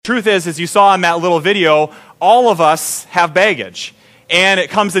Truth is, as you saw in that little video, all of us have baggage. And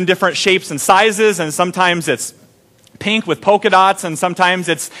it comes in different shapes and sizes, and sometimes it's pink with polka dots, and sometimes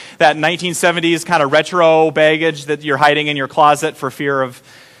it's that 1970s kind of retro baggage that you're hiding in your closet for fear of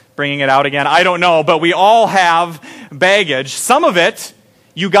bringing it out again. I don't know, but we all have baggage. Some of it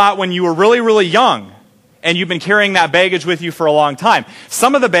you got when you were really, really young, and you've been carrying that baggage with you for a long time.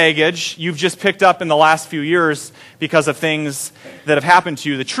 Some of the baggage you've just picked up in the last few years because of things that have happened to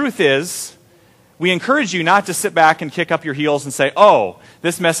you. The truth is, we encourage you not to sit back and kick up your heels and say, oh,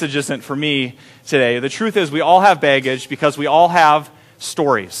 this message isn't for me today. The truth is, we all have baggage because we all have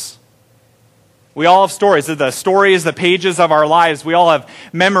stories. We all have stories. The stories, the pages of our lives. We all have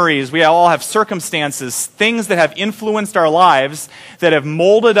memories. We all have circumstances, things that have influenced our lives, that have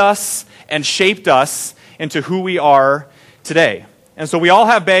molded us and shaped us into who we are today. And so we all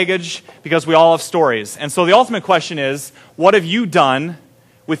have baggage because we all have stories. And so the ultimate question is, what have you done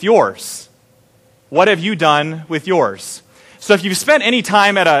with yours? What have you done with yours? So if you've spent any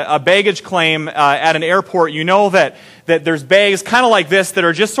time at a baggage claim at an airport, you know that there's bags kind of like this that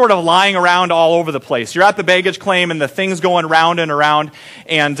are just sort of lying around all over the place. You're at the baggage claim and the thing's going round and around,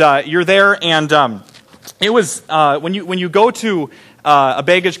 and you're there, and it was when you go to a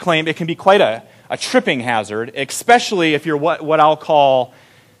baggage claim, it can be quite a tripping hazard, especially if you're what I'll call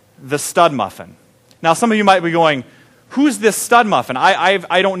the stud muffin. Now, some of you might be going, who's this stud muffin?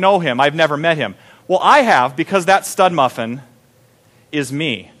 I don't know him. I've never met him. Well, I have, because that stud muffin is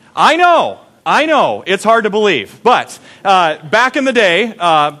me. I know, it's hard to believe. But back in the day,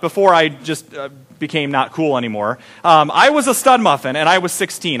 before I just became not cool anymore, I was a stud muffin, and I was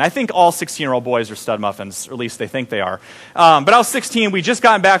 16. I think all 16-year-old boys are stud muffins, or at least they think they are. But I was 16. We just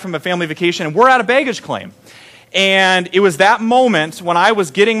gotten back from a family vacation, and we're at a baggage claim. And it was that moment when I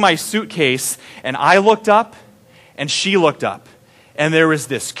was getting my suitcase, and I looked up, and she looked up. And there was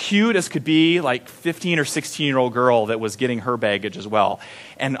this cute as could be, like 15 or 16-year-old girl that was getting her baggage as well.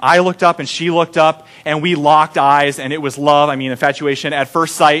 And I looked up and she looked up and we locked eyes, and it was love, infatuation at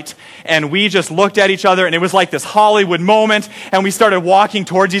first sight. And we just looked at each other, and it was like this Hollywood moment, and we started walking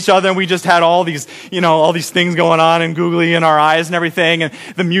towards each other, and we just had all these things going on and googly in our eyes and everything. And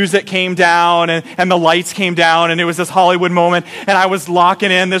the music came down and the lights came down, and it was this Hollywood moment, and I was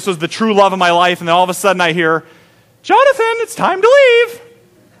locking in. This was the true love of my life. And then all of a sudden I hear, Jonathan, it's time to leave.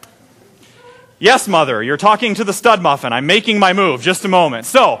 Yes, Mother, you're talking to the stud muffin. I'm making my move. Just a moment.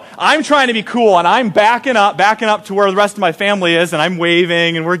 So I'm trying to be cool, and I'm backing up to where the rest of my family is, and I'm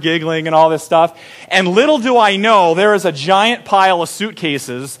waving, and we're giggling and all this stuff. And little do I know, there is a giant pile of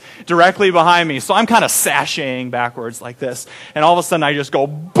suitcases directly behind me. So I'm kind of sashaying backwards like this. And all of a sudden I just go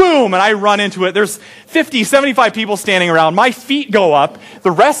boom, and I run into it. There's 50, 75 people standing around. My feet go up. The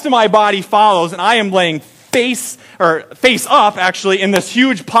rest of my body follows, and I am laying face up, actually, in this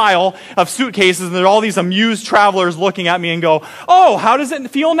huge pile of suitcases, and there are all these amused travelers looking at me and go, oh, how does it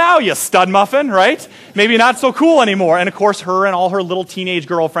feel now, you stud muffin, right? Maybe not so cool anymore. And of course, her and all her little teenage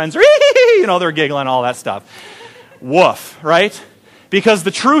girlfriends, they're giggling, all that stuff. Woof, right? Because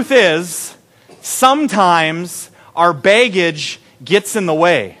the truth is, sometimes our baggage gets in the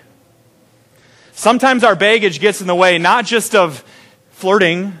way. Sometimes our baggage gets in the way, not just of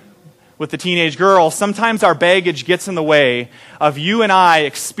flirting with the teenage girl. Sometimes our baggage gets in the way of you and I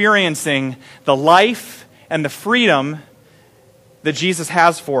experiencing the life and the freedom that Jesus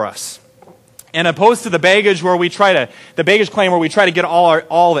has for us. And opposed to the baggage claim where we try to get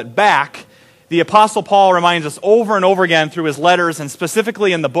all of it back, the Apostle Paul reminds us over and over again through his letters, and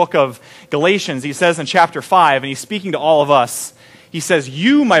specifically in the book of Galatians, he says in chapter 5, and he's speaking to all of us, he says,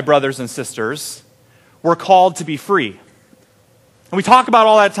 you, my brothers and sisters, were called to be free. And we talk about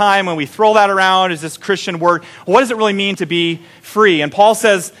all that time, and we throw that around as this Christian word. What does it really mean to be free? And Paul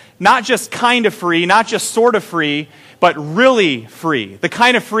says, not just kind of free, not just sort of free, but really free. The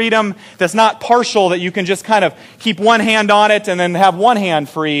kind of freedom that's not partial, that you can just kind of keep one hand on it and then have one hand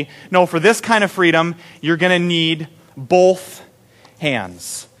free. No, for this kind of freedom, you're going to need both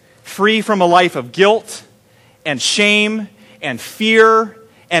hands. Free from a life of guilt and shame and fear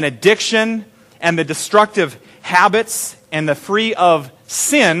and addiction and the destructive habits, and the free of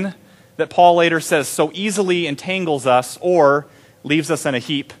sin that Paul later says so easily entangles us or leaves us in a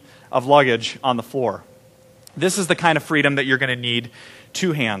heap of luggage on the floor. This is the kind of freedom that you're going to need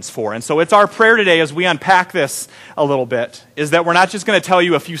two hands for. And so it's our prayer today, as we unpack this a little bit, is that we're not just going to tell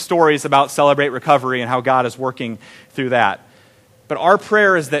you a few stories about Celebrate Recovery and how God is working through that. But our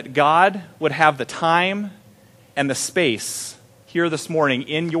prayer is that God would have the time and the space here this morning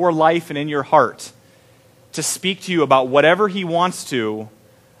in your life and in your heart to speak to you about whatever he wants to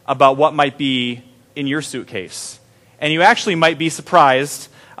about what might be in your suitcase. And you actually might be surprised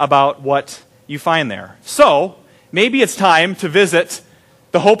about what you find there. So, maybe it's time to visit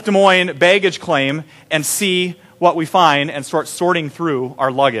the Hope Des Moines baggage claim and see what we find and start sorting through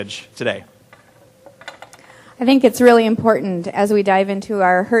our luggage today. I think it's really important as we dive into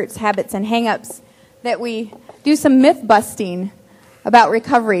our hurts, habits, and hang-ups that we do some myth busting about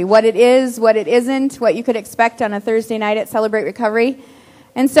recovery, what it is, what it isn't, what you could expect on a Thursday night at Celebrate Recovery.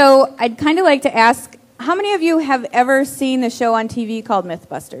 And so I'd kind of like to ask, how many of you have ever seen the show on TV called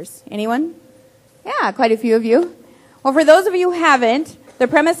Mythbusters? Anyone? Yeah, quite a few of you. Well, for those of you who haven't, the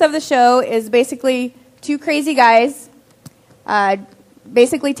premise of the show is basically two crazy guys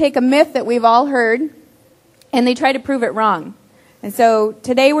basically take a myth that we've all heard, and they try to prove it wrong. And so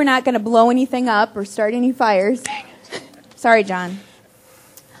today we're not going to blow anything up or start any fires. Sorry, John.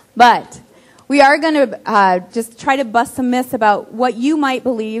 But we are going to just try to bust some myths about what you might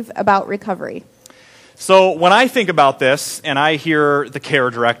believe about recovery. So when I think about this and I hear the care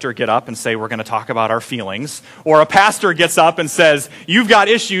director get up and say we're going to talk about our feelings, or a pastor gets up and says, you've got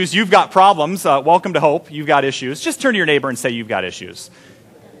issues, you've got problems, welcome to Hope, you've got issues, just turn to your neighbor and say you've got issues.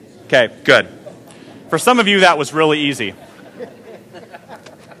 Okay, good. For some of you that was really easy.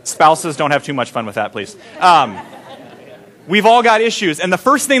 Spouses, don't have too much fun with that, please. We've all got issues. And the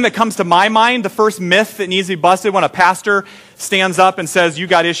first thing that comes to my mind, the first myth that needs to be busted when a pastor stands up and says, you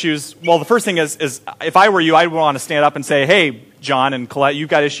got issues, well, the first thing is if I were you, I'd want to stand up and say, hey, John and Colette, you've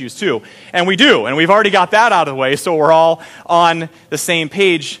got issues too. And we do. And we've already got that out of the way, so we're all on the same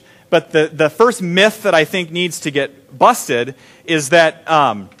page. But the first myth that I think needs to get busted is that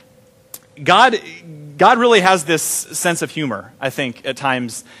God really has this sense of humor, I think, at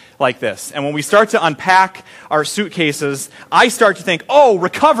times like this. And when we start to unpack our suitcases, I start to think, oh,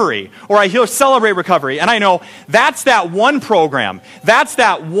 recovery, or I hear celebrate recovery. And I know that's that one program. That's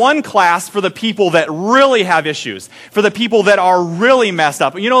that one class for the people that really have issues, for the people that are really messed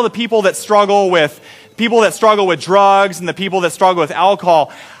up. You know, the people that struggle with drugs and the people that struggle with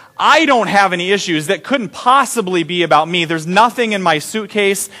alcohol. I don't have any issues that couldn't possibly be about me. There's nothing in my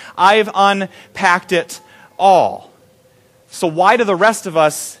suitcase. I've unpacked it all. So why do the rest of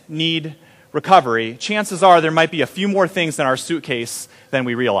us need recovery? Chances are there might be a few more things in our suitcase than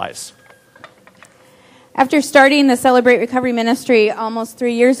we realize. After starting the Celebrate Recovery Ministry almost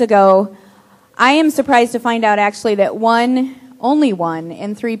 3 years ago, I am surprised to find out actually that only one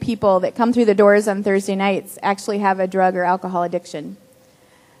in 3 people that come through the doors on Thursday nights actually have a drug or alcohol addiction.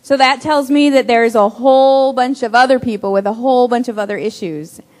 So that tells me that there's a whole bunch of other people with a whole bunch of other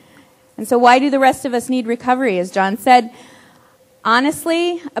issues. And so why do the rest of us need recovery? As John said,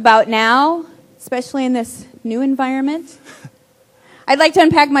 honestly, about now, especially in this new environment, I'd like to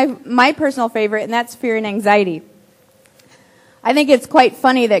unpack my personal favorite, and that's fear and anxiety. I think it's quite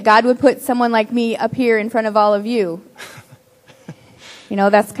funny that God would put someone like me up here in front of all of you. You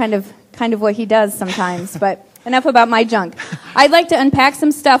know, that's kind of what he does sometimes, but enough about my junk. I'd like to unpack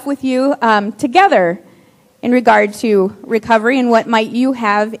some stuff with you together in regard to recovery and what might you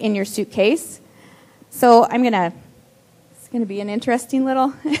have in your suitcase. So it's going to be an interesting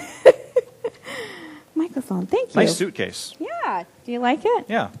little microphone. Thank you. Nice suitcase. Yeah. Do you like it?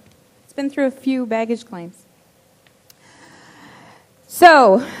 Yeah. It's been through a few baggage claims.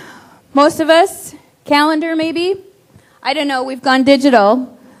 So, most of us, calendar maybe. I don't know, we've gone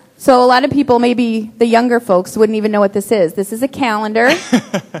digital. So a lot of people, maybe the younger folks, wouldn't even know what this is. This is a calendar.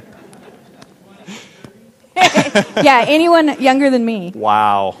 Yeah, anyone younger than me.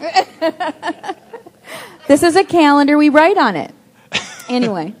 Wow. This is a calendar. We write on it.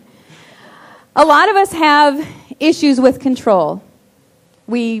 Anyway, a lot of us have issues with control.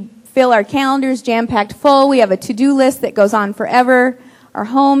 We fill our calendars jam-packed full. We have a to-do list that goes on forever. Our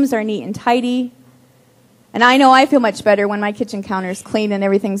homes are neat and tidy. And I know I feel much better when my kitchen counter is clean and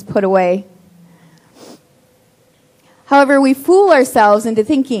everything's put away. However, we fool ourselves into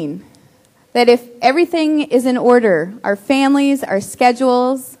thinking that if everything is in order, our families, our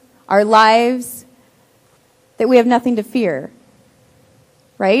schedules, our lives, that we have nothing to fear.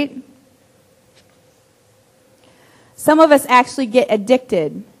 Right? Some of us actually get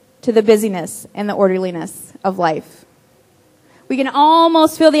addicted to the busyness and the orderliness of life. We can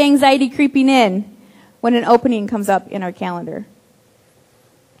almost feel the anxiety creeping in when an opening comes up in our calendar.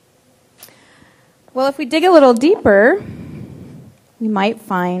 Well, if we dig a little deeper, we might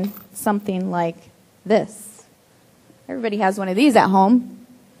find something like this. Everybody has one of these at home.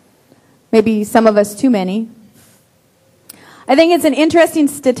 Maybe some of us too many. I think it's an interesting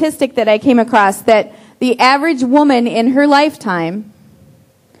statistic that I came across that the average woman in her lifetime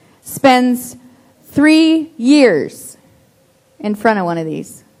spends 3 years in front of one of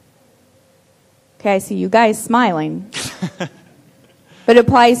these. Okay, I see you guys smiling. But but it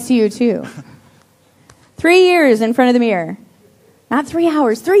applies to you too. 3 years in front of the mirror. Not 3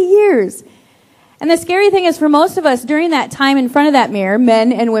 hours, 3 years. And the scary thing is for most of us, during that time in front of that mirror,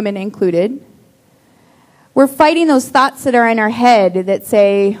 men and women included, we're fighting those thoughts that are in our head that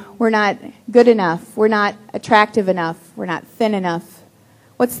say, we're not good enough, we're not attractive enough, we're not thin enough.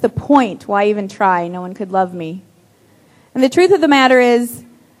 What's the point? Why even try? No one could love me. And the truth of the matter is,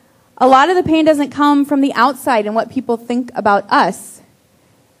 a lot of the pain doesn't come from the outside and what people think about us.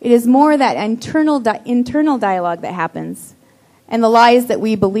 It is more that internal dialogue that happens and the lies that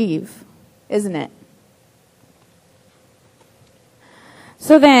we believe, isn't it?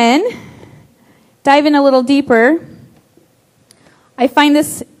 So then, diving a little deeper, I find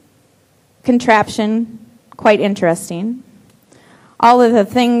this contraption quite interesting. All of the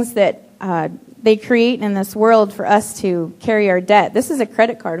things that they create in this world for us to carry our debt. This is a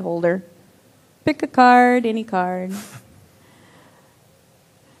credit card holder. Pick a card, any card.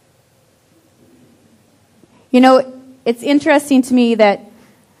 You know, it's interesting to me that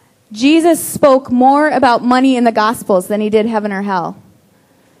Jesus spoke more about money in the Gospels than he did heaven or hell.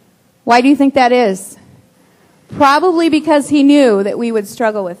 Why do you think that is? Probably because he knew that we would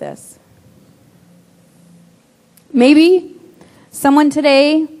struggle with this. Maybe someone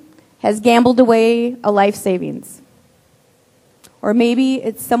today has gambled away a life savings. Or maybe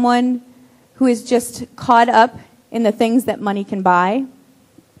it's someone who is just caught up in the things that money can buy.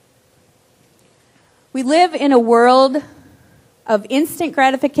 We live in a world of instant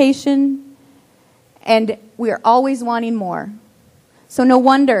gratification, and we are always wanting more. So no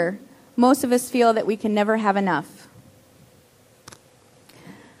wonder most of us feel that we can never have enough.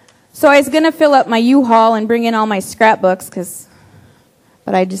 So I was going to fill up my U-Haul and bring in all my scrapbooks,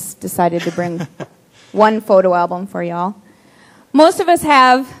 but I just decided to bring one photo album for y'all. Most of us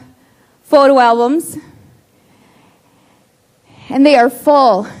have photo albums, and they are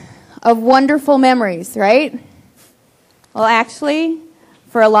full of wonderful memories, right? Well, actually,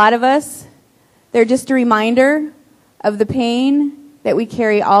 for a lot of us, they're just a reminder of the pain that we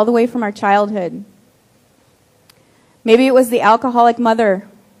carry all the way from our childhood. Maybe it was the alcoholic mother,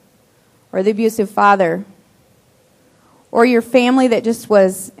 or the abusive father, or your family that just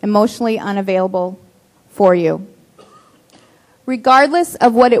was emotionally unavailable for you. Regardless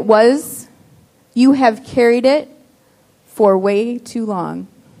of what it was, you have carried it for way too long.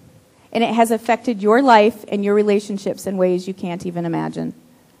 And it has affected your life and your relationships in ways you can't even imagine.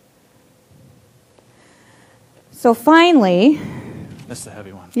 So finally... This is a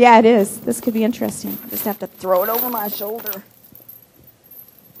heavy one. Yeah, it is. This could be interesting. I just have to throw it over my shoulder.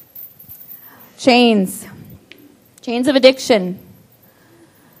 Chains. Chains of addiction.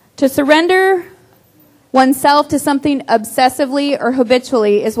 To surrender oneself to something obsessively or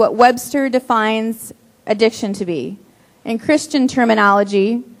habitually is what Webster defines addiction to be. In Christian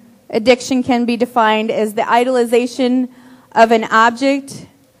terminology, addiction can be defined as the idolization of an object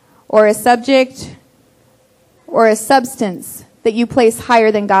or a subject or a substance that you place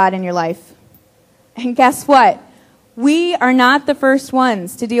higher than God in your life. And guess what? We are not the first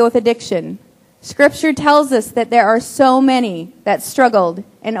ones to deal with addiction. Scripture tells us that there are so many that struggled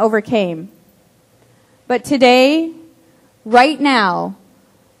and overcame. But today, right now,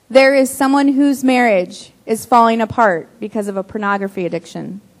 there is someone whose marriage is falling apart because of a pornography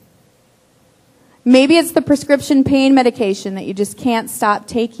addiction. Maybe it's the prescription pain medication that you just can't stop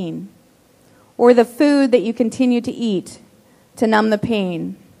taking, or the food that you continue to eat to numb the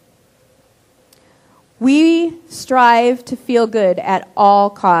pain. We strive to feel good at all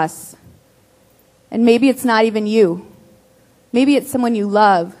costs. And maybe it's not even you. Maybe it's someone you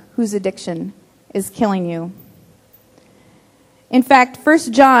love whose addiction is killing you. In fact,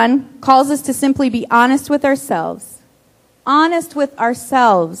 1 John calls us to simply be honest with ourselves. Honest with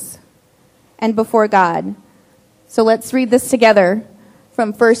ourselves and before God. So let's read this together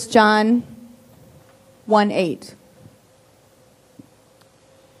from 1 John 1:8.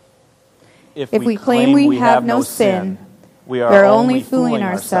 If we claim we have no sin, we are only fooling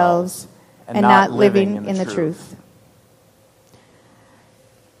ourselves and not living in the truth.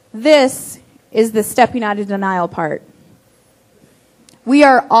 This is the stepping out of denial part. We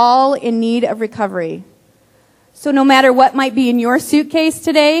are all in need of recovery. So no matter what might be in your suitcase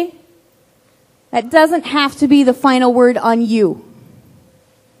today, that doesn't have to be the final word on you.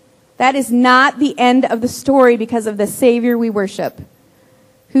 That is not the end of the story because of the Savior we worship,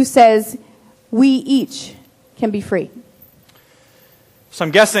 who says we each can be free. So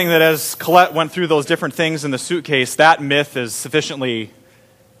I'm guessing that as Colette went through those different things in the suitcase, that myth is sufficiently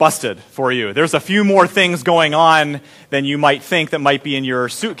busted for you. There's a few more things going on than you might think that might be in your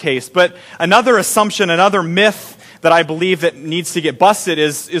suitcase. But another assumption, another myth that I believe that needs to get busted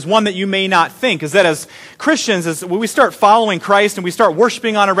is one that you may not think, is that as Christians, as we start following Christ and we start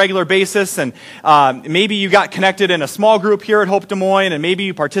worshiping on a regular basis, and maybe you got connected in a small group here at Hope Des Moines, and maybe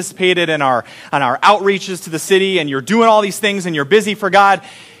you participated in on our outreaches to the city, and you're doing all these things and you're busy for God,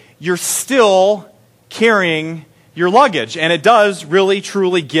 you're still carrying your luggage. And it does really,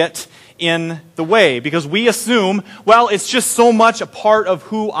 truly get in the way, because we assume, well, it's just so much a part of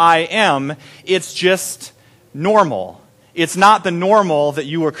who I am, it's just normal. It's not the normal that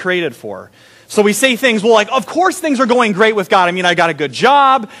you were created for. So we say things, well, like, of course things are going great with God. I mean, I got a good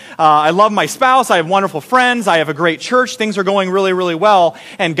job, I love my spouse, I have wonderful friends, I have a great church, things are going really, really well.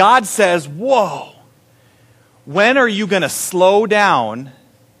 And God says, whoa, when are you going to slow down?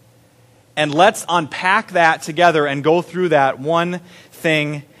 And let's unpack that together and go through that one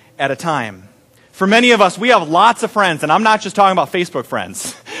thing at a time. For many of us, we have lots of friends, and I'm not just talking about Facebook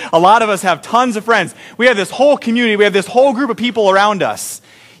friends. A lot of us have tons of friends. We have this whole community, we have this whole group of people around us.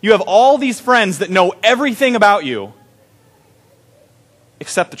 You have all these friends that know everything about you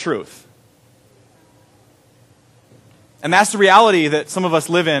except the truth. And that's the reality that some of us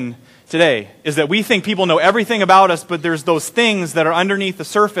live in today, is that we think people know everything about us, but there's those things that are underneath the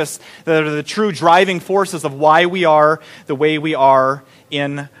surface that are the true driving forces of why we are the way we are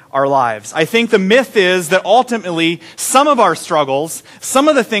in our lives. I think the myth is that ultimately some of our struggles, some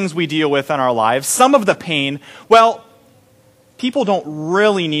of the things we deal with in our lives, some of the pain, well, people don't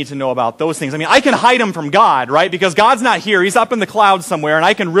really need to know about those things. I mean, I can hide them from God, right? Because God's not here. He's up in the clouds somewhere, and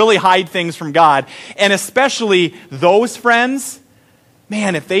I can really hide things from God. And especially those friends,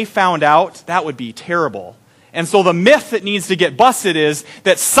 man, if they found out, that would be terrible. And so the myth that needs to get busted is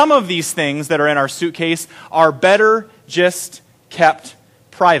that some of these things that are in our suitcase are better just kept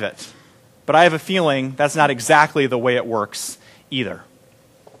private. But I have a feeling that's not exactly the way it works either.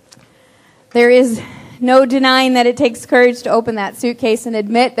 There is no denying that it takes courage to open that suitcase and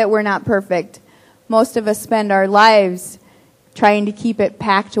admit that we're not perfect. Most of us spend our lives trying to keep it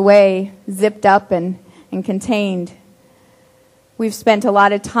packed away, zipped up and contained. We've spent a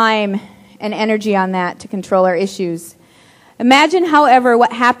lot of time and energy on that to control our issues. Imagine, however,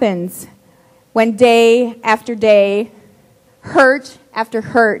 what happens when day after day, hurt after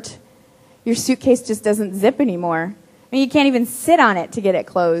hurt, your suitcase just doesn't zip anymore. I mean, you can't even sit on it to get it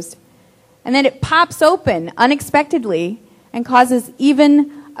closed. And then it pops open unexpectedly and causes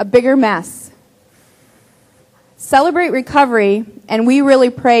even a bigger mess. Celebrate Recovery, and we really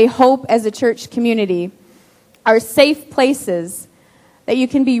pray Hope as a church community, are safe places that you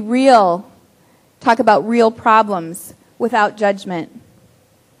can be real, talk about real problems without judgment.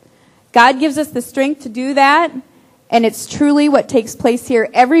 God gives us the strength to do that, and it's truly what takes place here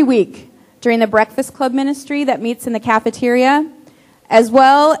every week during the Breakfast Club ministry that meets in the cafeteria, as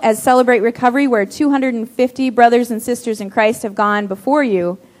well as Celebrate Recovery, where 250 brothers and sisters in Christ have gone before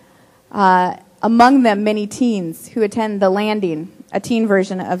you, among them many teens who attend The Landing, a teen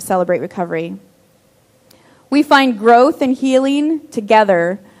version of Celebrate Recovery. We find growth and healing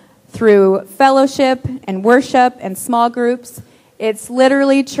together through fellowship and worship and small groups. It's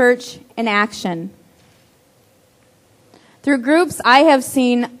literally church in action. Through groups, I have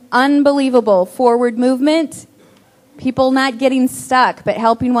seen unbelievable forward movement, people not getting stuck, but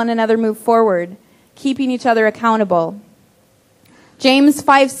helping one another move forward, keeping each other accountable. James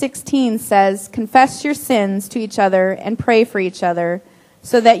 5:16 says, "Confess your sins to each other and pray for each other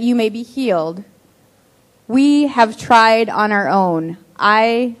so that you may be healed." We have tried on our own.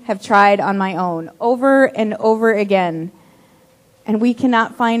 I have tried on my own over and over again, and we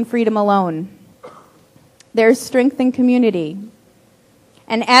cannot find freedom alone. There's strength in community.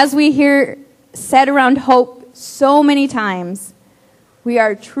 And as we hear said around Hope so many times, we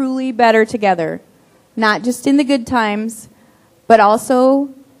are truly better together, not just in the good times, but also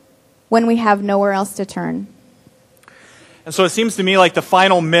when we have nowhere else to turn. And so it seems to me like the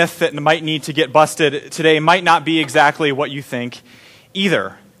final myth that might need to get busted today might not be exactly what you think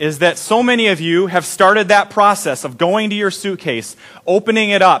either, is that so many of you have started that process of going to your suitcase, opening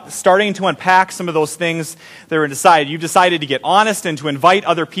it up, starting to unpack some of those things that are inside. You've decided to get honest and to invite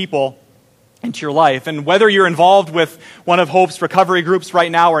other people into your life. And whether you're involved with one of Hope's recovery groups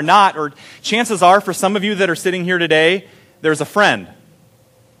right now or not, or chances are for some of you that are sitting here today, there's a friend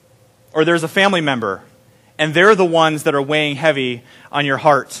or there's a family member, and they're the ones that are weighing heavy on your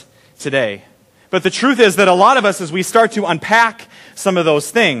heart today. But the truth is that a lot of us, as we start to unpack some of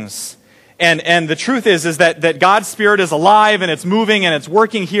those things, and the truth is that God's Spirit is alive and it's moving and it's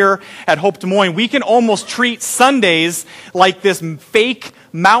working here at Hope Des Moines, we can almost treat Sundays like this fake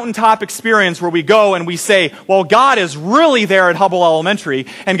mountaintop experience where we go and we say, well, God is really there at Hubble Elementary,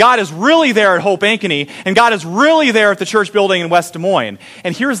 and God is really there at Hope Ankeny, and God is really there at the church building in West Des Moines.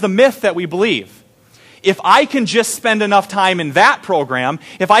 And here's the myth that we believe. If I can just spend enough time in that program,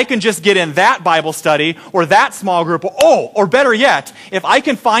 if I can just get in that Bible study or that small group, or better yet, if I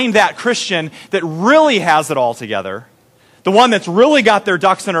can find that Christian that really has it all together, the one that's really got their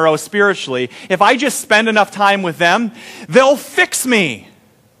ducks in a row spiritually, if I just spend enough time with them, they'll fix me.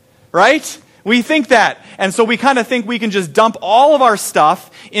 Right? We think that. And so we kind of think we can just dump all of our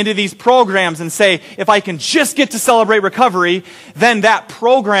stuff into these programs and say, if I can just get to Celebrate Recovery, then that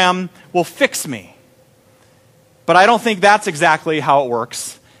program will fix me. But I don't think that's exactly how it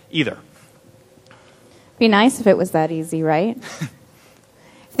works either. Be nice if it was that easy, right?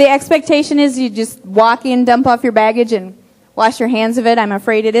 If the expectation is you just walk in, dump off your baggage, and wash your hands of it, I'm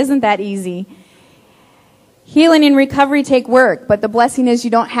afraid it isn't that easy. Healing and recovery take work, but the blessing is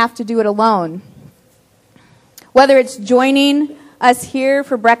you don't have to do it alone. Whether it's joining us here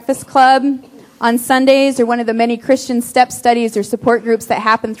for Breakfast Club on Sundays or one of the many Christian step studies or support groups that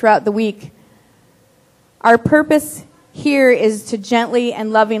happen throughout the week, our purpose here is to gently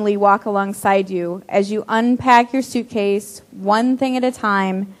and lovingly walk alongside you as you unpack your suitcase one thing at a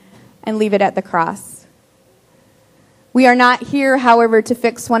time and leave it at the cross. We are not here, however, to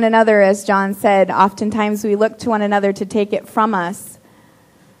fix one another, as John said. Oftentimes we look to one another to take it from us.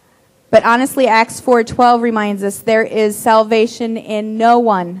 But honestly, Acts 4:12 reminds us there is salvation in no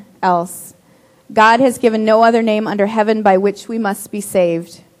one else. God has given no other name under heaven by which we must be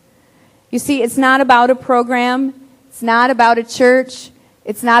saved. You see, it's not about a program. It's not about a church.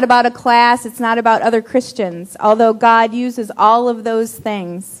 It's not about a class. It's not about other Christians, although God uses all of those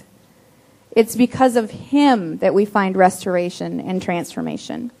things. It's because of Him that we find restoration and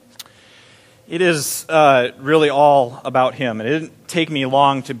transformation. It is really all about Him. And it didn't take me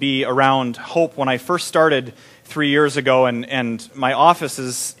long to be around Hope when I first started 3 years ago, and my office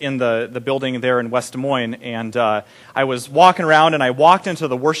is in the building there in West Des Moines. And I was walking around, and I walked into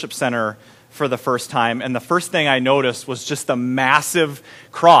the worship center for the first time, and the first thing I noticed was just the massive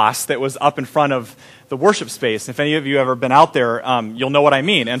cross that was up in front of the worship space. If any of you have ever been out there, you'll know what I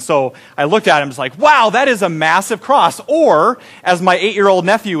mean. And so I looked at it and was like, wow, that is a massive cross. Or, as my 8-year-old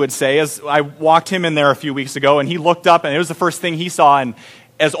nephew would say, as I walked him in there a few weeks ago, and he looked up, and it was the first thing he saw, and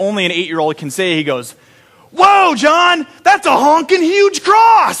as only an 8-year-old can say, he goes, whoa, John, that's a honking huge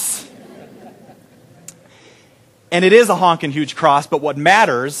cross. And it is a honking huge cross, but what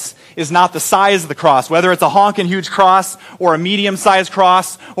matters is not the size of the cross. Whether it's a honking huge cross or a medium-sized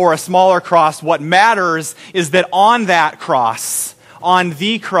cross or a smaller cross, what matters is that on that cross, on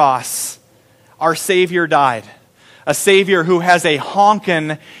the cross, our Savior died. A Savior who has a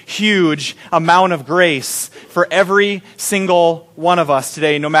honkin' huge amount of grace for every single one of us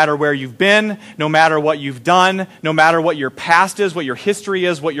today, no matter where you've been, no matter what you've done, no matter what your past is, what your history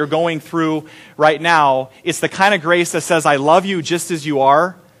is, what you're going through right now. It's the kind of grace that says, I love you just as you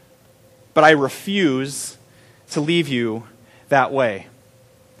are, but I refuse to leave you that way.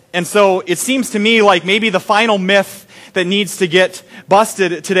 And so it seems to me like maybe the final myth that needs to get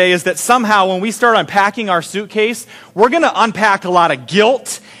busted today is that somehow when we start unpacking our suitcase, we're going to unpack a lot of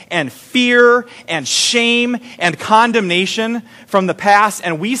guilt and fear and shame and condemnation from the past,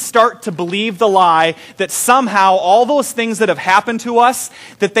 and we start to believe the lie that somehow all those things that have happened to us,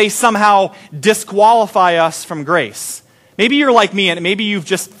 that they somehow disqualify us from grace. Maybe you're like me, and maybe you've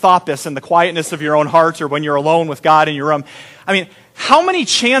just thought this in the quietness of your own heart or when you're alone with God in your room. I mean, how many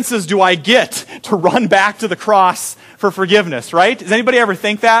chances do I get to run back to the cross for forgiveness, right? Does anybody ever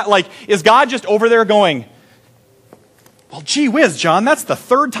think that? Like, is God just over there going, well, gee whiz, John, that's the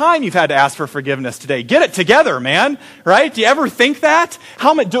third time you've had to ask for forgiveness today. Get it together, man, right? Do you ever think that?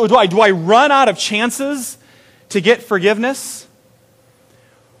 How many, do I run out of chances to get forgiveness?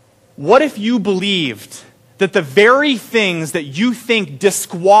 What if you believed that the very things that you think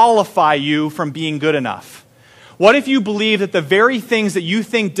disqualify you from being good enough, what if you believe that the very things that you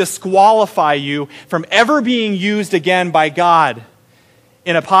think disqualify you from ever being used again by God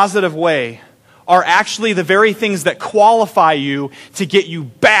in a positive way are actually the very things that qualify you to get you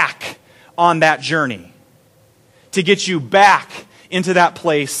back on that journey, to get you back into that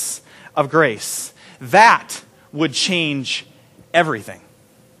place of grace? That would change everything.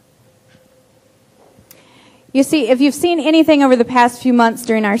 You see, if you've seen anything over the past few months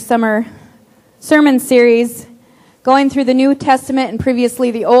during our summer sermon series, going through the New Testament and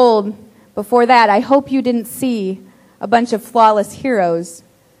previously the Old, before that, I hope you didn't see a bunch of flawless heroes.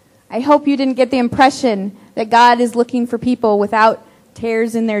 I hope you didn't get the impression that God is looking for people without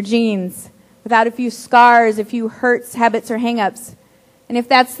tears in their jeans, without a few scars, a few hurts, habits, or hang-ups. And if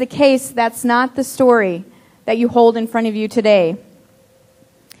that's the case, that's not the story that you hold in front of you today.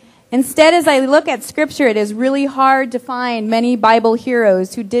 Instead, as I look at Scripture, it is really hard to find many Bible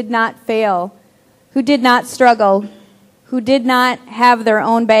heroes who did not fail, who did not struggle, who did not have their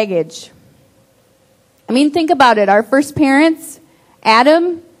own baggage. I mean, think about it. Our first parents,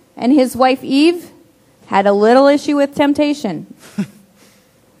 Adam and his wife Eve, had a little issue with temptation.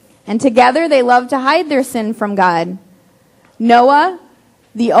 And together they loved to hide their sin from God. Noah,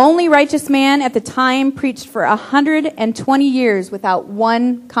 the only righteous man at the time, preached for 120 years without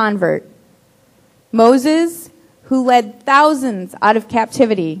one convert. Moses, who led thousands out of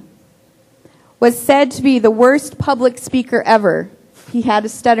captivity, was said to be the worst public speaker ever. He had a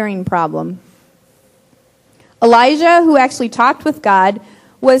stuttering problem. Elijah, who actually talked with God,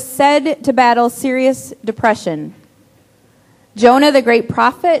 was said to battle serious depression. Jonah, the great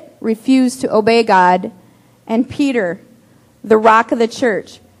prophet, refused to obey God. And Peter, the rock of the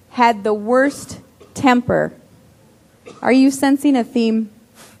church, had the worst temper. Are you sensing a theme?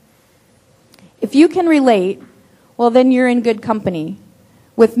 If you can relate, well, then you're in good company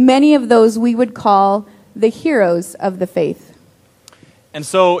with many of those we would call the heroes of the faith. And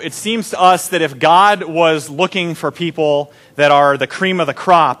so it seems to us that if God was looking for people that are the cream of the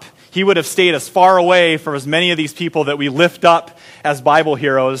crop, he would have stayed as far away from as many of these people that we lift up as Bible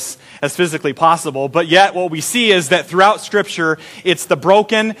heroes as physically possible. But yet what we see is that throughout Scripture, it's the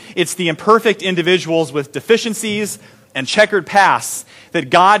broken, it's the imperfect individuals with deficiencies and checkered pasts that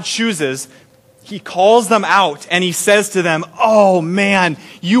God chooses. He calls them out and he says to them, oh man,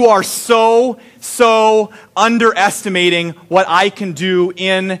 you are so underestimating what I can do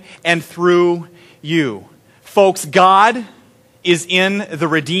in and through you. Folks, God is in the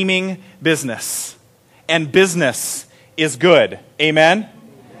redeeming business, and business is good. Amen?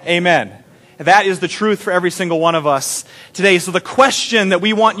 Amen. That is the truth for every single one of us today. So the question that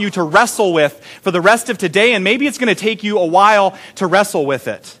we want you to wrestle with for the rest of today, and maybe it's going to take you a while to wrestle with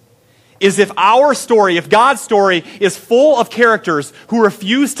it, is if our story, if God's story is full of characters who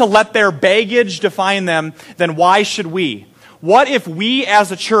refuse to let their baggage define them, then why should we? What if we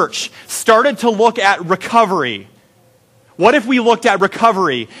as a church started to look at recovery? What if we looked at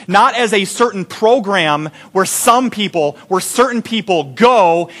recovery not as a certain program where certain people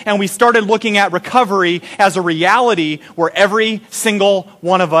go, and we started looking at recovery as a reality where every single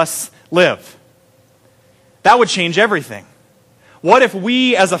one of us live? That would change everything. What if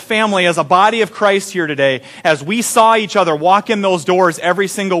we as a family, as a body of Christ here today, as we saw each other walk in those doors every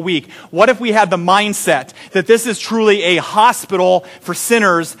single week, what if we had the mindset that this is truly a hospital for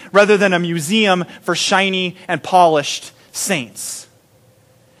sinners rather than a museum for shiny and polished saints?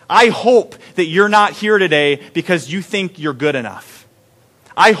 I hope that you're not here today because you think you're good enough.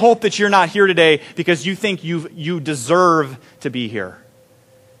 I hope that you're not here today because you think you deserve to be here.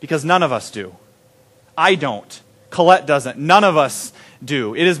 Because none of us do. I don't. Colette doesn't. None of us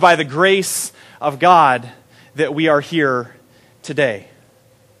do. It is by the grace of God that we are here today.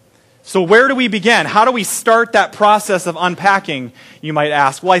 So where do we begin? How do we start that process of unpacking, you might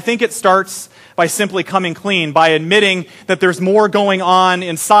ask? Well, I think it starts by simply coming clean, by admitting that there's more going on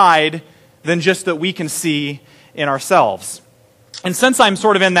inside than just that we can see in ourselves. And since I'm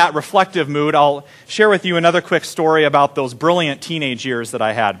sort of in that reflective mood, I'll share with you another quick story about those brilliant teenage years that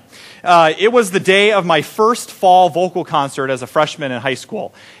I had. It was the day of my first fall vocal concert as a freshman in high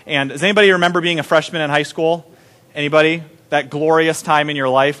school. And does anybody remember being a freshman in high school? Anybody? That glorious time in your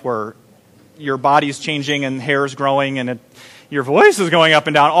life where your body's changing and hair's growing and your voice is going up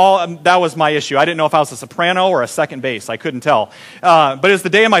and down. That was my issue. I didn't know if I was a soprano or a second bass. I couldn't tell. But it was the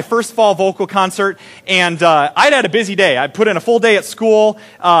day of my first fall vocal concert, and I'd had a busy day. I put in a full day at school.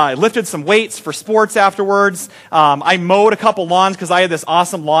 I lifted some weights for sports afterwards. I mowed a couple lawns because I had this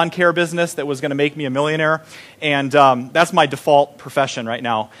awesome lawn care business that was going to make me a millionaire, and that's my default profession right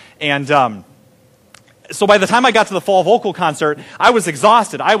now. And so by the time I got to the fall vocal concert, I was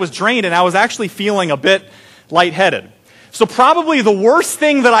exhausted. I was drained, and I was actually feeling a bit lightheaded. So probably the worst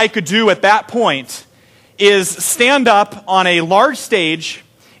thing that I could do at that point is stand up on a large stage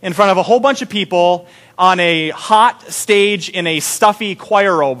in front of a whole bunch of people on a hot stage in a stuffy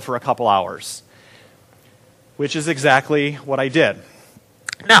choir robe for a couple hours, which is exactly what I did.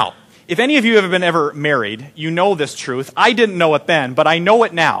 Now, if any of you have been ever married, you know this truth. I didn't know it then, but I know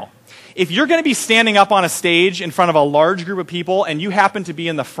it now. If you're going to be standing up on a stage in front of a large group of people and you happen to be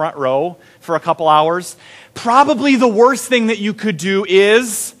in the front row for a couple hours, probably the worst thing that you could do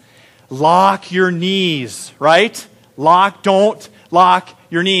is lock your knees, right? Don't lock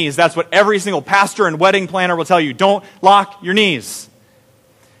your knees. That's what every single pastor and wedding planner will tell you. Don't lock your knees.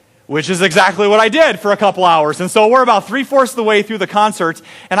 which is exactly what I did for a couple hours. And so we're about 3/4 of the way through the concert,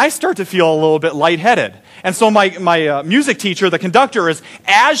 and I start to feel a little bit lightheaded. And so my music teacher, the conductor,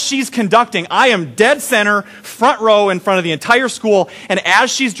 as she's conducting, I am dead center, front row in front of the entire school, and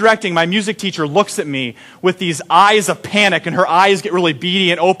as she's directing, my music teacher looks at me with these eyes of panic, and her eyes get really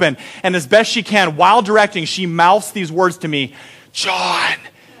beady and open, and as best she can, while directing, she mouths these words to me, "John,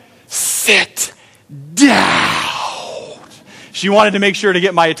 sit down." She wanted to make sure to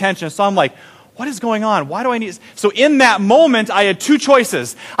get my attention, so I'm like, what is going on? Why do I need... So in that moment, I had two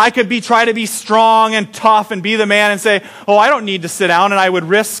choices. I could try to be strong and tough and be the man and say, oh, I don't need to sit down, and I would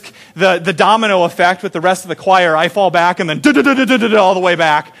risk the domino effect with the rest of the choir. I fall back and then all the way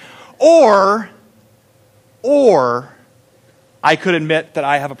back. Or I could admit that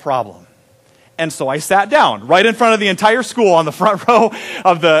I have a problem. And so I sat down right in front of the entire school on the front row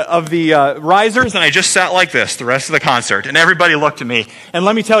of the risers, and I just sat like this the rest of the concert. And everybody looked at me. And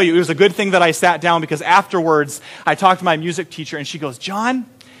let me tell you, it was a good thing that I sat down, because afterwards I talked to my music teacher, and she goes, John,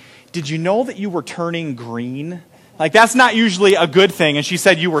 did you know that you were turning green? Like, that's not usually a good thing. And she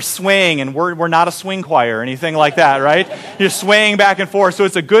said you were swaying, and we're not a swing choir or anything like that, right? You're swaying back and forth. So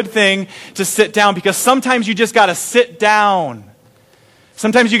it's a good thing to sit down, because sometimes you just got to sit down.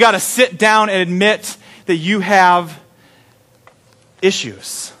 Sometimes you got to sit down and admit that you have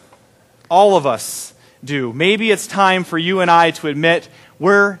issues. All of us do. Maybe it's time for you and I to admit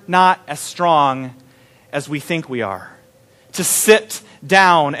we're not as strong as we think we are. To sit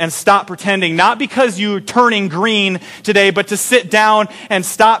down and stop pretending, not because you're turning green today, but to sit down and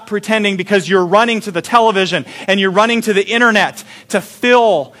stop pretending because you're running to the television and you're running to the internet to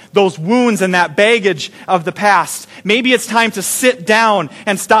fill those wounds and that baggage of the past. Maybe it's time to sit down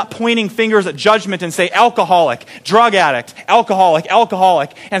and stop pointing fingers at judgment and say alcoholic, drug addict, alcoholic,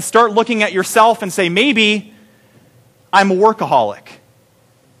 and start looking at yourself and say, maybe I'm a workaholic.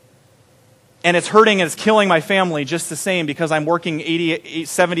 And it's hurting and it's killing my family just the same, because I'm working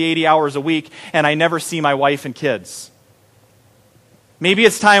 70, 80 hours a week and I never see my wife and kids. Maybe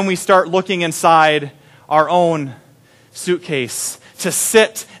it's time we start looking inside our own suitcase, to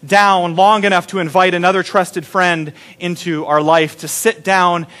sit down long enough to invite another trusted friend into our life, to sit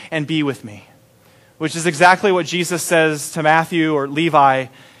down and be with me. Which is exactly what Jesus says to Matthew or Levi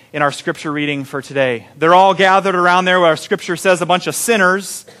in our scripture reading for today. They're all gathered around there where our scripture says a bunch of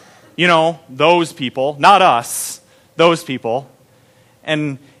sinners. You know, those people, not us, those people.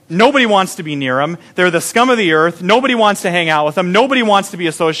 And nobody wants to be near them. They're the scum of the earth. Nobody wants to hang out with them. Nobody wants to be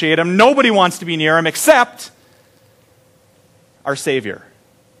associated with them. Nobody wants to be near them except our Savior,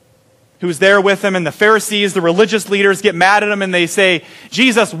 who's there with them. And the Pharisees, the religious leaders, get mad at him and they say,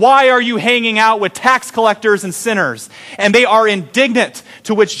 Jesus, why are you hanging out with tax collectors and sinners? And they are indignant,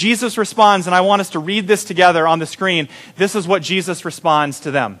 to which Jesus responds, and I want us to read this together on the screen. This is what Jesus responds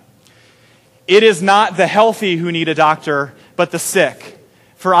to them. It is not the healthy who need a doctor, but the sick.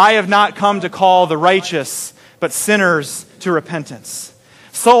 For I have not come to call the righteous, but sinners to repentance.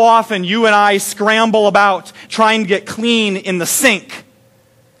 So often you and I scramble about trying to get clean in the sink,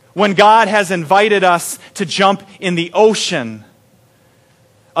 when God has invited us to jump in the ocean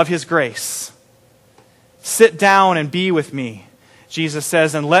of His grace. Sit down and be with me, Jesus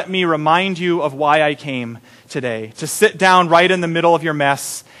says, and let me remind you of why I came today. To sit down right in the middle of your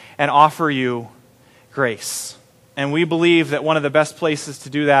mess and offer you grace. And we believe that one of the best places to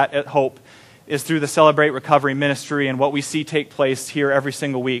do that at Hope is through the Celebrate Recovery ministry and what we see take place here every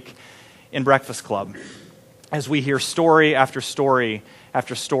single week in Breakfast Club, as we hear story after story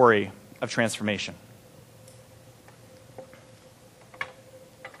after story of transformation.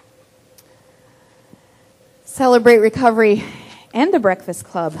 Celebrate Recovery and the Breakfast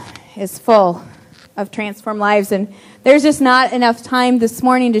Club is full of transformed lives, and there's just not enough time this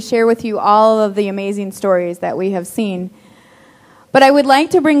morning to share with you all of the amazing stories that we have seen. But I would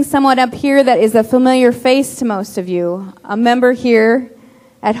like to bring someone up here that is a familiar face to most of you, a member here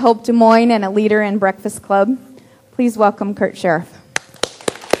at Hope Des Moines and a leader in Breakfast Club. Please welcome Kurt Sheriff.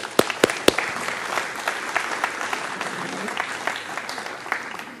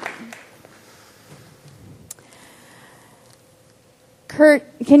 Kurt,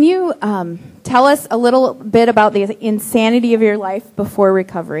 can you tell us a little bit about the insanity of your life before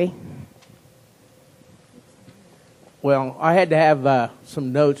recovery? Well, I had to have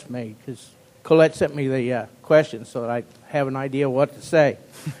some notes made because Colette sent me the questions so that I have an idea what to say.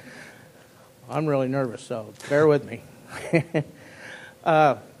 I'm really nervous, so bear with me.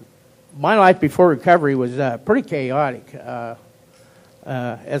 My life before recovery was pretty chaotic.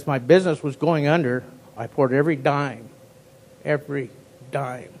 As my business was going under, I poured every dime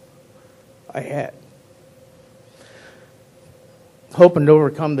I had. hoping to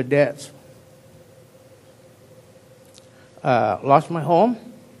overcome the debts. Lost my home,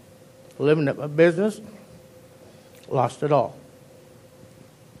 living at my business, lost it all.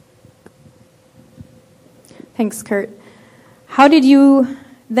 Thanks, Kurt. How did you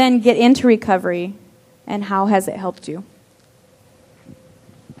then get into recovery, and how has it helped you?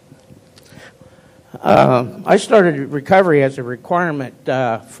 I started recovery as a requirement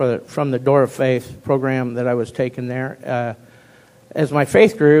from the Door of Faith program that I was taking there. As my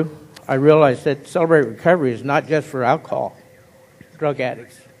faith grew, I realized that Celebrate Recovery is not just for alcohol, drug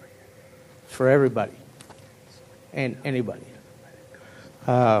addicts. It's for everybody and anybody.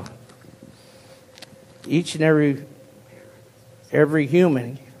 Each and every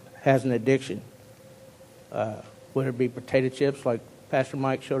human has an addiction. Whether it be potato chips, like Pastor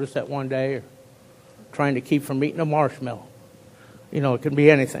Mike showed us that one day, or trying to keep from eating a marshmallow. It can be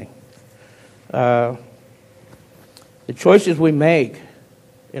anything. The choices we make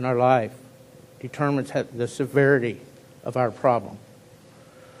in our life determines the severity of our problem.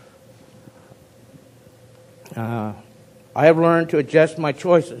 I have learned to adjust my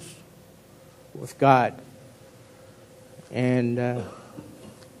choices with God. And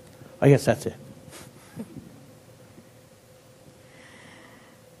I guess that's it.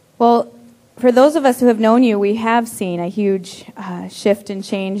 Well, for those of us who have known you, we have seen a huge shift and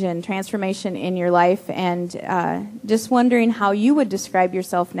change and transformation in your life, and just wondering how you would describe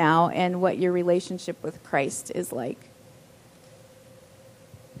yourself now and what your relationship with Christ is like.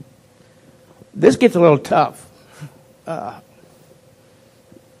 This gets a little tough. I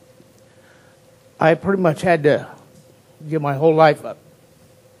pretty much had to give my whole life up.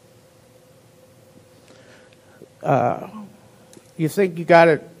 You think you got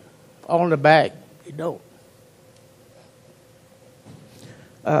it all in the bag. You don't.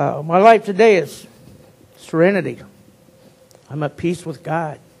 My life today is serenity. I'm at peace with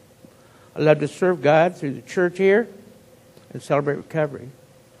God. I love to serve God through the church here and Celebrate Recovery.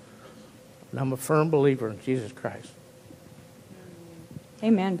 And I'm a firm believer in Jesus Christ.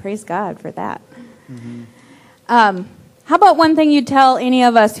 Amen. Praise God for that. Mm-hmm. How about one thing you'd tell any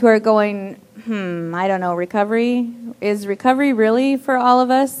of us who are going, I don't know, recovery? Is recovery really for all of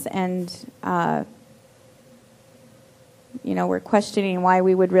us? And, we're questioning why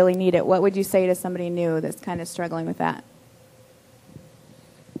we would really need it. What would you say to somebody new that's kind of struggling with that?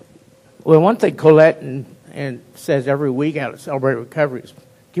 Well, one thing Colette and says every week out at Celebrate Recovery is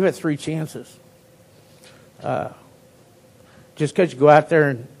give it 3 chances. Just because you go out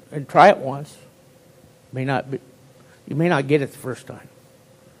there and try it once, you may not get it the first time.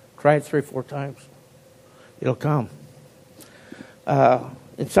 Try it 3 or 4 times. It'll come.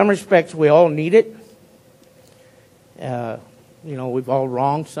 In some respects, we all need it. We've all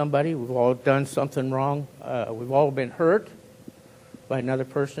wronged somebody. We've all done something wrong. We've all been hurt by another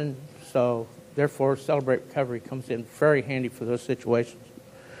person. So, therefore, Celebrate Recovery comes in very handy for those situations.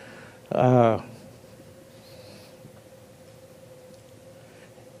 Have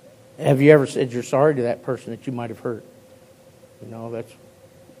you ever said you're sorry to that person that you might have hurt?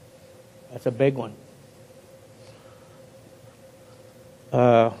 That's a big one.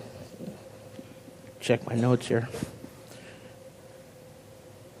 Check my notes here.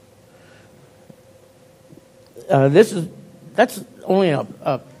 That's only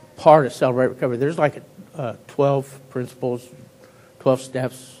a part of Celebrate Recovery. There's like 12 principles, 12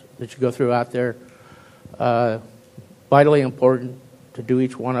 steps that you go through out there. Vitally important to do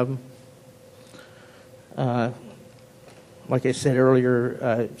each one of them. Like I said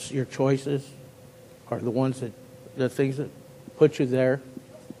earlier, your choices are the things that put you there.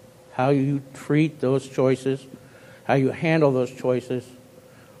 How you treat those choices, how you handle those choices,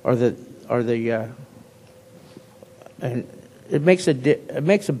 and it makes a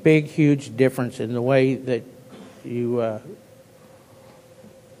big, huge difference in the way that you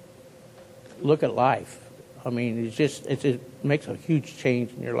look at life. I mean, it makes a huge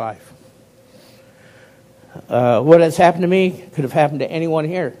change in your life. What has happened to me could have happened to anyone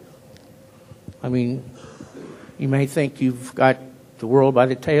here. I mean, you may think you've got the world by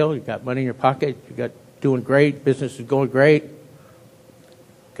the tail, you've got money in your pocket, you've got doing great, business is going great. It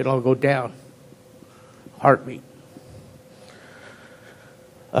could all go down. Heartbeat.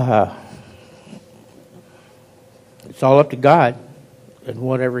 It's all up to God and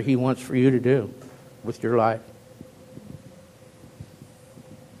whatever He wants for you to do with your life.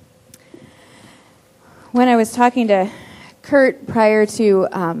 When I was talking to Kurt prior to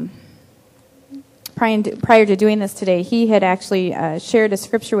doing this today, he had actually shared a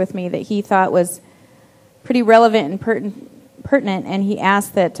scripture with me that he thought was pretty relevant and pertinent, and he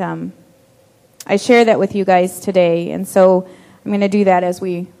asked that I share that with you guys today. And so I'm going to do that as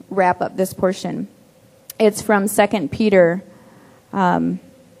we wrap up this portion. It's from 2 Peter. By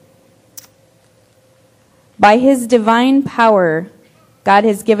his divine power, God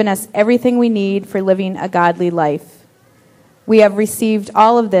has given us everything we need for living a godly life. We have received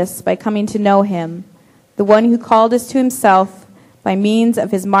all of this by coming to know him, the one who called us to himself by means of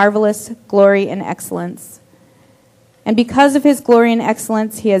his marvelous glory and excellence. And because of his glory and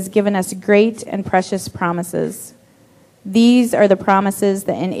excellence, he has given us great and precious promises. These are the promises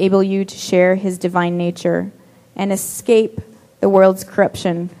that enable you to share his divine nature and escape the world's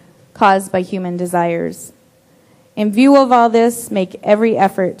corruption caused by human desires. In view of all this, make every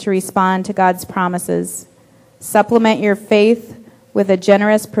effort to respond to God's promises. Supplement your faith with a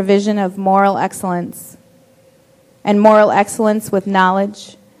generous provision of moral excellence, and moral excellence with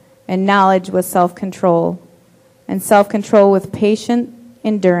knowledge, and knowledge with self-control, and self-control with patient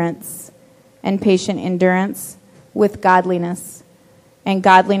endurance, and patient endurance with godliness, and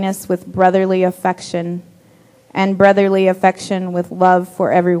godliness with brotherly affection, and brotherly affection with love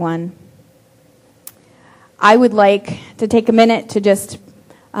for everyone. I would like to take a minute to just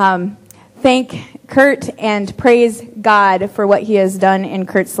thank Kurt and praise God for what he has done in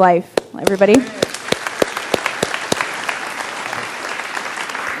Kurt's life. Everybody. We're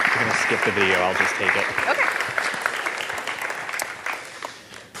going to skip the video. I'll just take it. Okay.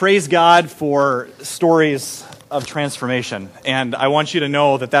 Praise God for stories of transformation. And I want you to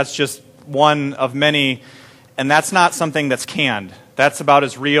know that that's just one of many, and that's not something that's canned. That's about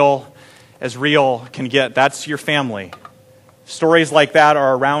as real can get. That's your family. Stories like that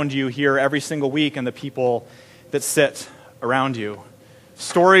are around you here every single week, and the people that sit around you.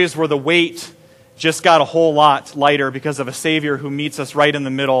 Stories where the weight just got a whole lot lighter because of a Savior who meets us right in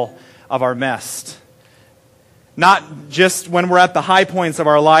the middle of our mess. Not just when we're at the high points of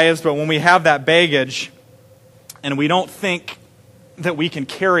our lives, but when we have that baggage and we don't think that we can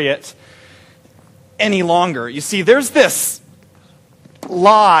carry it any longer. You see, there's this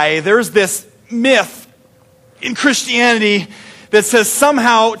lie, there's this myth in Christianity that says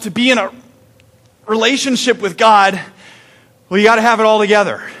somehow to be in a relationship with God, well, you got to have it all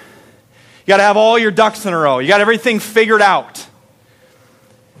together. You got to have all your ducks in a row. You got everything figured out.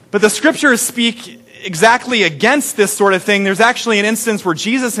 But the scriptures speak exactly against this sort of thing. There's actually an instance where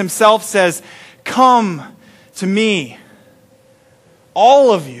Jesus himself says, "Come to me,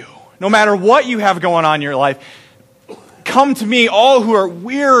 all of you, no matter what you have going on in your life. Come to me, all who are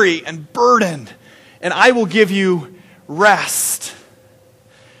weary and burdened, and I will give you rest."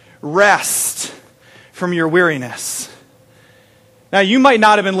 Rest from your weariness. Now, you might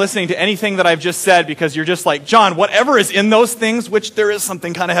not have been listening to anything that I've just said because you're just like, John, whatever is in those things, which there is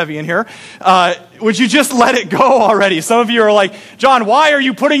something kind of heavy in here, would you just let it go already? Some of you are like, John, why are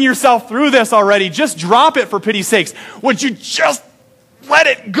you putting yourself through this already? Just drop it for pity's sakes. Would you just let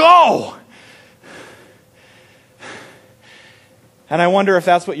it go? And I wonder if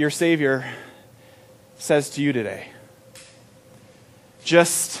that's what your Savior says to you today.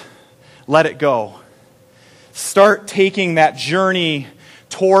 Just let it go. Start taking that journey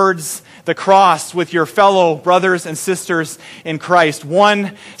towards the cross with your fellow brothers and sisters in Christ,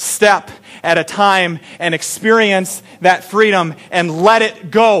 one step at a time, and experience that freedom and let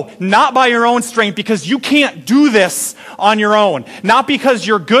it go. Not by your own strength, because you can't do this on your own. Not because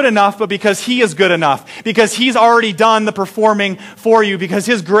you're good enough, but because He is good enough. Because He's already done the performing for you. Because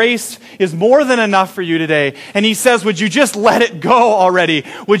His grace is more than enough for you today. And He says, would you just let it go already?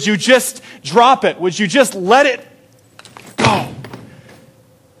 Would you just drop it? Would you just let it go?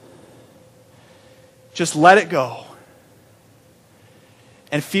 Just let it go.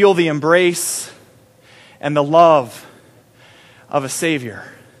 And feel the embrace and the love of a Savior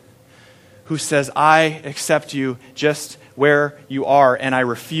who says, I accept you just where you are, and I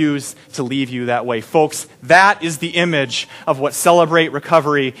refuse to leave you that way. Folks, that is the image of what Celebrate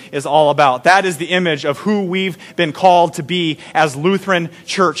Recovery is all about. That is the image of who we've been called to be as Lutheran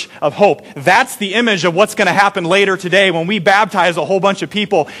Church of Hope. That's the image of what's going to happen later today when we baptize a whole bunch of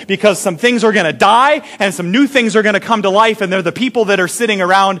people, because some things are going to die and some new things are going to come to life, and they're the people that are sitting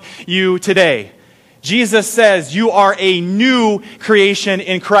around you today. Jesus says you are a new creation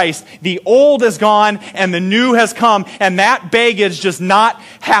in Christ. The old is gone and the new has come, and that baggage does not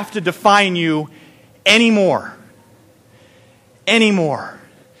have to define you anymore. Anymore.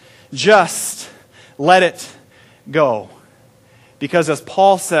 Just let it go. Because as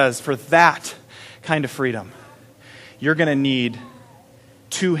Paul says, for that kind of freedom, you're going to need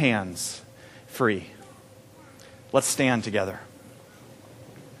two hands free. Let's stand together.